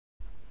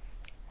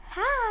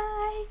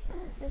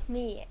It's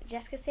me,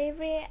 Jessica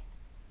Savory,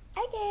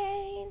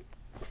 again,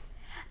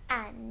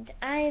 and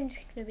I'm just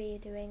going to be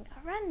doing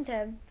a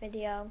random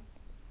video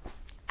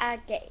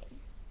again.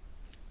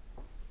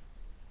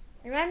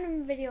 A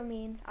random video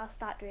means I'll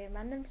start doing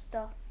random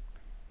stuff,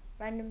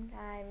 random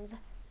times,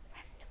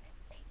 random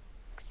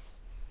things.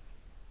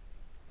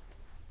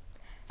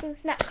 Boom,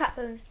 snap, clap,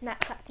 boom, snap,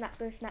 clap, snap,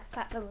 boom, snap,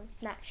 clap, boom,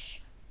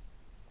 snatch.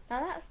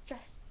 Now that's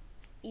just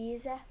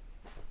easy.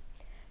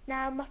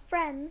 Now my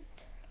friend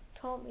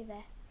taught me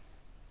this.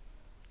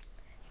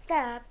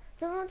 Stop,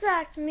 don't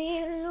talk to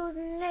me,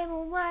 losing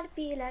label, what it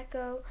be like,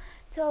 go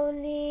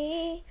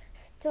totally,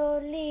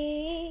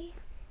 totally.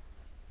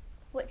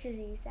 Which is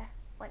easy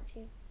once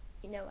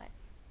you know it.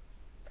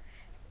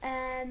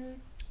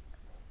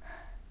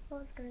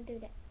 What was I gonna do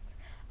next?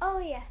 Oh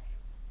yes,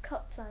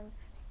 cup song.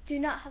 Do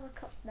not have a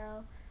cup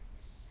now,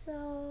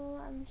 so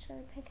I'm just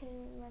gonna pick a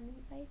random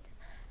item.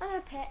 I'm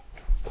gonna pick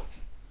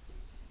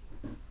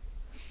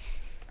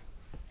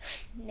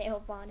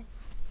nail varnish.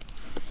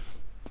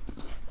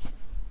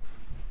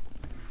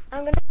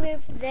 I'm gonna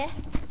move this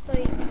so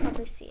you can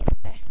probably see it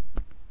better.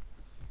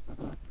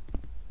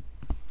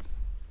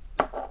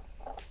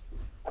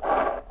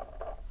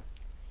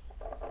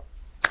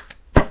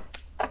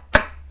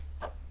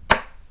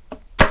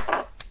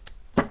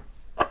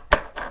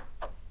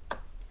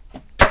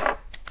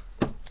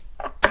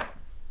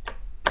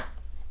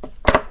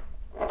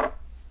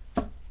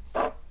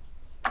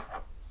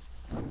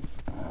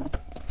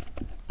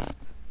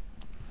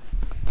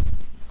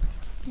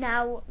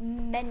 Now,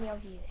 many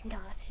of you know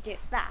how to do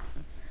that.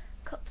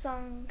 Cup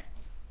song,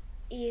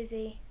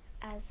 easy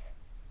as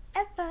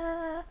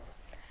ever.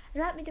 I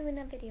might be doing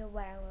a video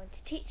where I want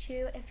to teach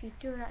you if you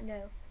do not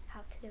know how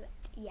to do it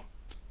yet.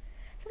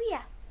 So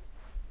yeah,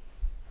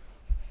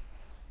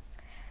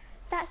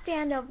 that's the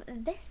end of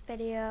this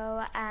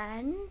video,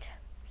 and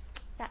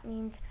that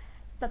means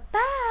bye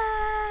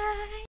bye.